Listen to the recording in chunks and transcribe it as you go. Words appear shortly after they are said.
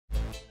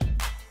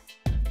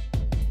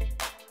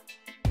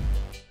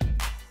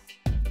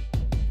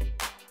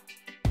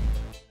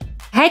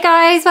Hey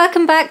guys,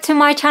 welcome back to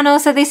my channel.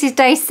 So this is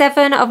day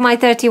 7 of my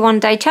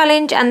 31-day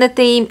challenge and the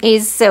theme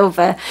is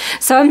silver.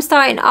 So I'm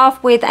starting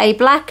off with a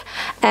black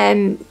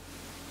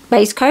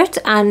base coat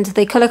and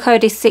the colour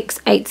code is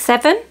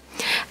 687.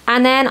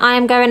 And then I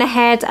am going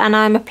ahead and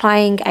I'm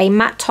applying a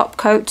matte top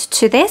coat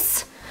to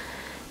this.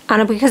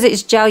 And because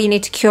it's gel, you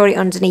need to cure it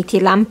underneath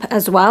your lamp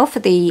as well for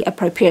the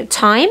appropriate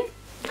time.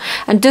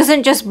 And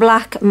doesn't just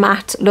black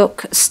matte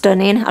look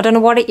stunning? I don't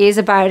know what it is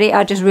about it,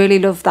 I just really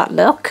love that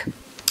look.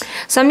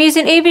 So I'm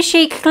using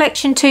Uberchic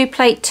Collection 2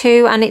 Plate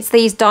 2 and it's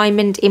these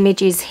diamond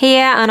images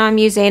here, and I'm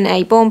using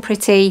a Born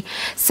Pretty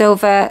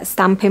silver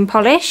stamping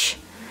polish.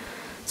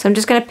 So I'm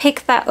just going to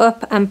pick that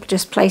up and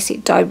just place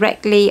it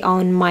directly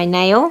on my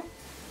nail.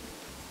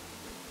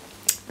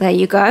 There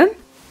you go.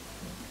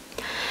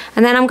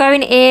 And then I'm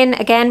going in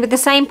again with the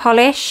same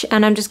polish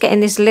and I'm just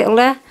getting this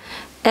littler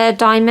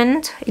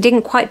diamond. It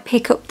didn't quite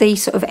pick up the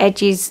sort of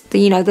edges,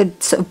 the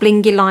sort of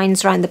blingy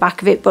lines around the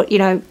back of it, but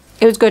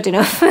it was good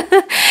enough.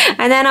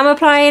 And then I'm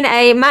applying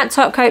a matte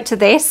top coat to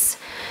this.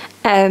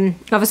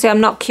 Obviously I'm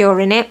not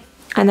curing it,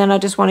 and then I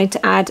just wanted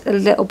to add a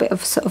little bit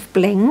of sort of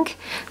bling,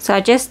 so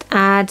I just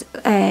add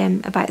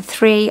about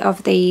 3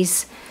 of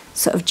these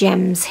sort of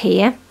gems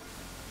here,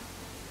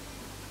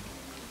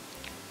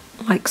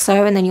 like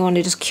so. And then you want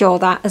to just cure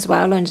that as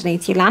well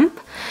underneath your lamp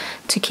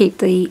to keep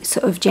the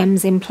sort of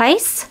gems in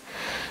place.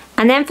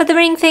 And then for the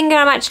ring finger,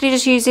 I'm actually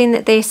just using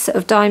this sort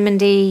of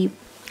diamondy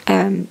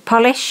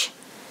polish.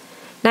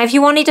 Now if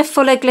you wanted a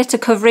fuller glitter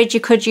coverage, you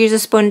could use a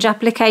sponge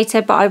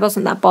applicator, but I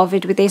wasn't that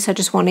bothered with this. I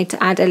just wanted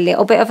to add a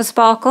little bit of a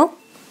sparkle.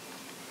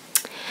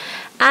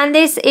 And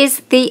this is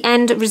the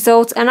end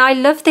result, and I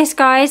love this,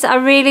 guys. I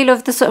really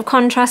love the sort of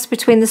contrast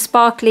between the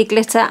sparkly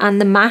glitter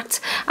and the matte,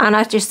 and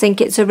I just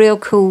think it's a real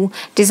cool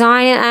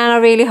design, and I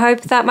really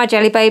hope that my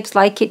jelly babes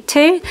like it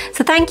too.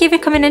 So thank you for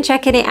coming and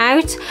checking it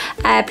out.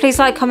 Please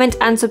like, comment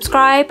and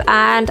subscribe,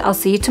 and I'll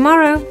see you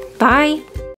tomorrow. Bye.